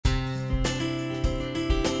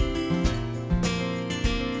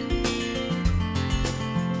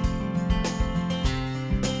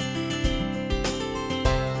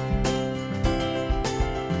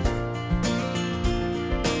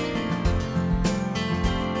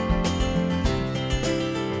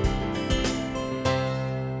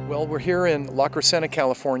We're here in La Crescenta,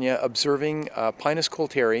 California, observing Pinus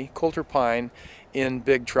Coulteri, Coulter Pine, in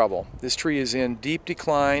big trouble. This tree is in deep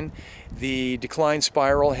decline. The decline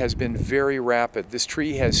spiral has been very rapid. This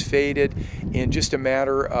tree has faded in just a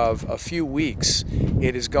matter of a few weeks.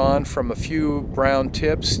 It has gone from a few brown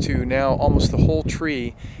tips to now almost the whole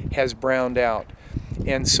tree has browned out.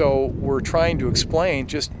 And so we're trying to explain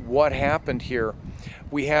just what happened here.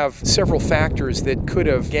 We have several factors that could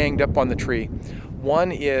have ganged up on the tree.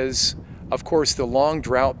 One is, of course, the long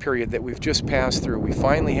drought period that we've just passed through. We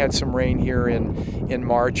finally had some rain here in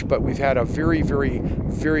March, but we've had a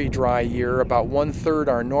very dry year, about 1/3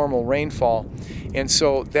 our normal rainfall. And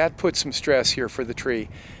so that put some stress here for the tree.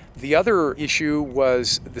 The other issue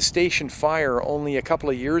was the station fire only a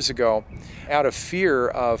couple of years ago. Out of fear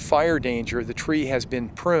of fire danger, the tree has been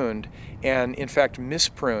pruned and, in fact,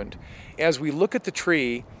 mis-pruned. As we look at the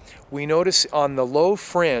tree, we notice on the low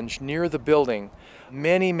fringe near the building,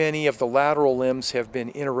 many of the lateral limbs have been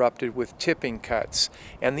interrupted with tipping cuts.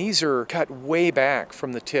 And these are cut way back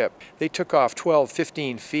from the tip. They took off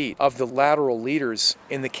 12-15 feet of the lateral leaders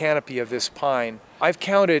in the canopy of this pine. I've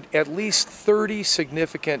counted at least 30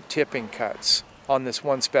 significant tipping cuts on this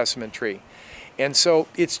one specimen tree. And so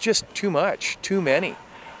it's just too much, too many.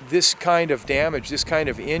 This kind of damage, this kind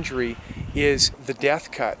of injury is the death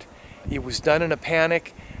cut. It was done in a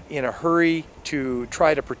panic, in a hurry to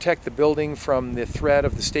try to protect the building from the threat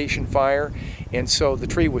of the station fire, and so the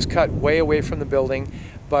tree was cut way away from the building,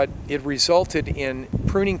 but it resulted in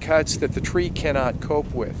pruning cuts that the tree cannot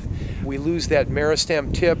cope with. We lose that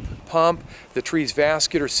meristem tip pump, the tree's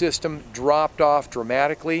vascular system dropped off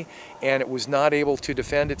dramatically, and it was not able to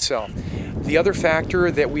defend itself. The other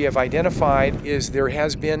factor that we have identified is there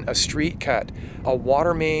has been a street cut. A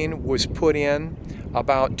water main was put in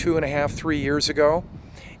about 2.5–3 years ago,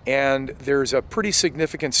 and there's a pretty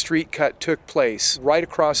significant street cut took place right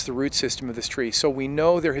across the root system of this tree. So we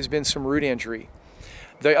know there has been some root injury.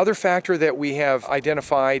 The other factor that we have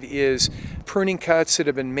identified is pruning cuts that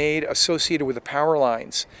have been made associated with the power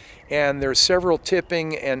lines. And there's several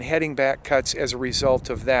tipping and heading back cuts as a result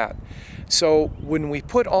of that. So when we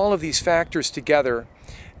put all of these factors together,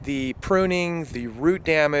 the pruning, the root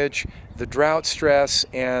damage, the drought stress,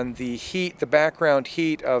 and the heat, the background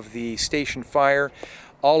heat of the station fire,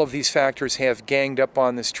 all of these factors have ganged up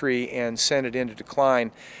on this tree and sent it into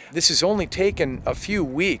decline. This has only taken a few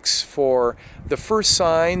weeks for the first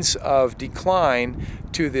signs of decline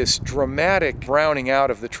to this dramatic browning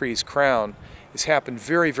out of the tree's crown. It's happened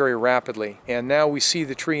very rapidly, and now we see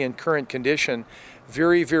the tree in current condition,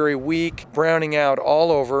 very weak, browning out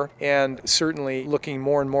all over, and certainly looking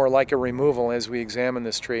more and more like a removal as we examine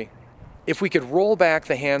this tree. If we could roll back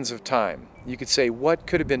the hands of time, you could say, what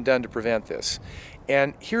could have been done to prevent this?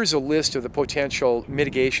 And here's a list of the potential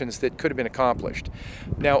mitigations that could have been accomplished.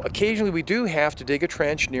 Now, occasionally we do have to dig a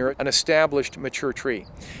trench near an established mature tree.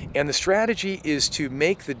 And the strategy is to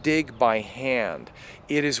make the dig by hand.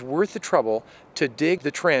 It is worth the trouble to dig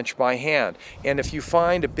the trench by hand. And if you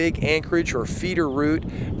find a big anchorage or feeder root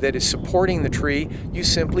that is supporting the tree, you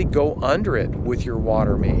simply go under it with your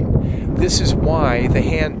water main. This is why the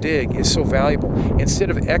hand dig is so valuable. Instead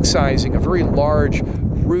of excising a very large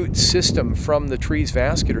root system from the tree's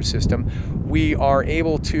vascular system, we are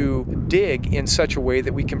able to dig in such a way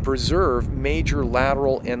that we can preserve major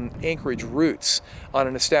lateral and anchorage roots on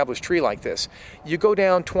an established tree like this. You go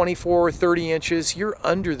down 24–30 inches, you're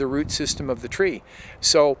under the root system of the tree.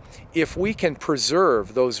 So if we can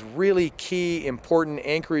preserve those really key important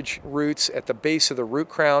anchorage roots at the base of the root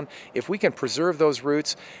crown, if we can preserve those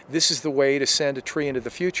roots, this is the way to send a tree into the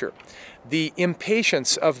future. The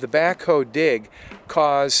impatience of the backhoe dig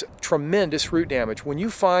cause tremendous root damage. When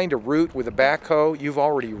you find a root with a backhoe, you've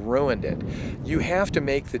already ruined it. You have to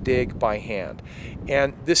make the dig by hand,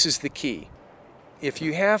 and this is the key. If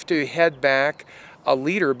you have to head back a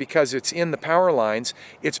leader because it's in the power lines,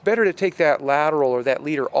 it's better to take that lateral or that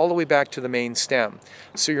leader all the way back to the main stem,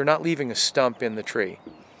 so you're not leaving a stump in the tree.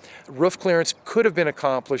 Roof clearance could have been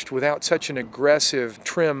accomplished without such an aggressive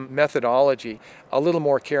trim methodology. A little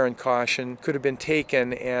more care and caution could have been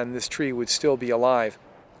taken and this tree would still be alive.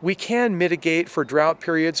 We can mitigate for drought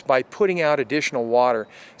periods by putting out additional water.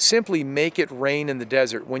 Simply make it rain in the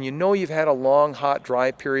desert. When you know you've had a long, hot,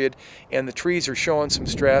 dry period and the trees are showing some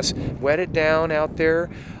stress, wet it down out there,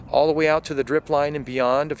 all the way out to the drip line and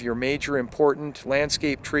beyond of your major important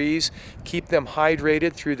landscape trees. Keep them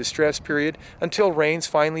hydrated through the stress period until rains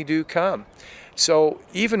finally do come. So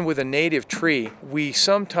even with a native tree, we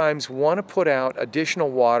sometimes want to put out additional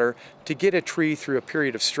water to get a tree through a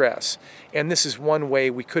period of stress. And this is one way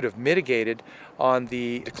we could have mitigated on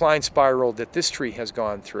the decline spiral that this tree has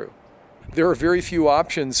gone through. There are very few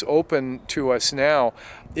options open to us now.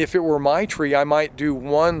 If it were my tree, I might do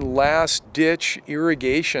one last ditch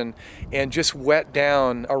irrigation and just wet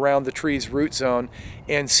down around the tree's root zone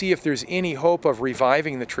and see if there's any hope of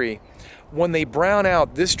reviving the tree. When they brown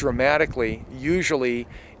out this dramatically, usually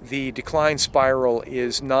the decline spiral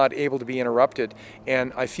is not able to be interrupted,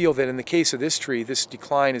 and I feel that in the case of this tree, this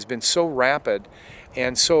decline has been so rapid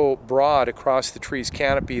and so broad across the tree's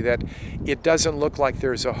canopy that it doesn't look like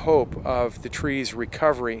there's a hope of the tree's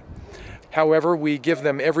recovery. However, we give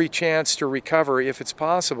them every chance to recover if it's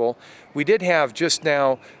possible. We did have just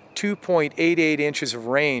now 2.88 inches of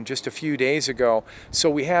rain just a few days ago, so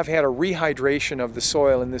we have had a rehydration of the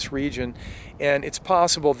soil in this region, and it's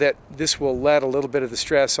possible that this will let a little bit of the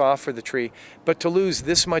stress off for the tree. But to lose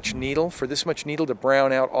this much needle, for this much needle to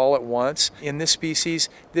brown out all at once in this species,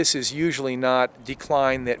 this is usually not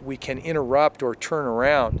decline that we can interrupt or turn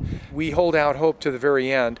around. We hold out hope to the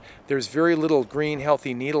very end. There's very little green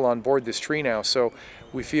healthy needle on board this tree now, so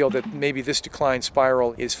we feel that maybe this decline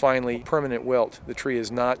spiral is finally permanent wilt. The tree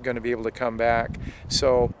is not going to be able to come back.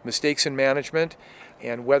 So mistakes in management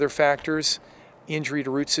and weather factors, injury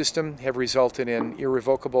to root system have resulted in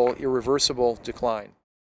irrevocable, irreversible decline.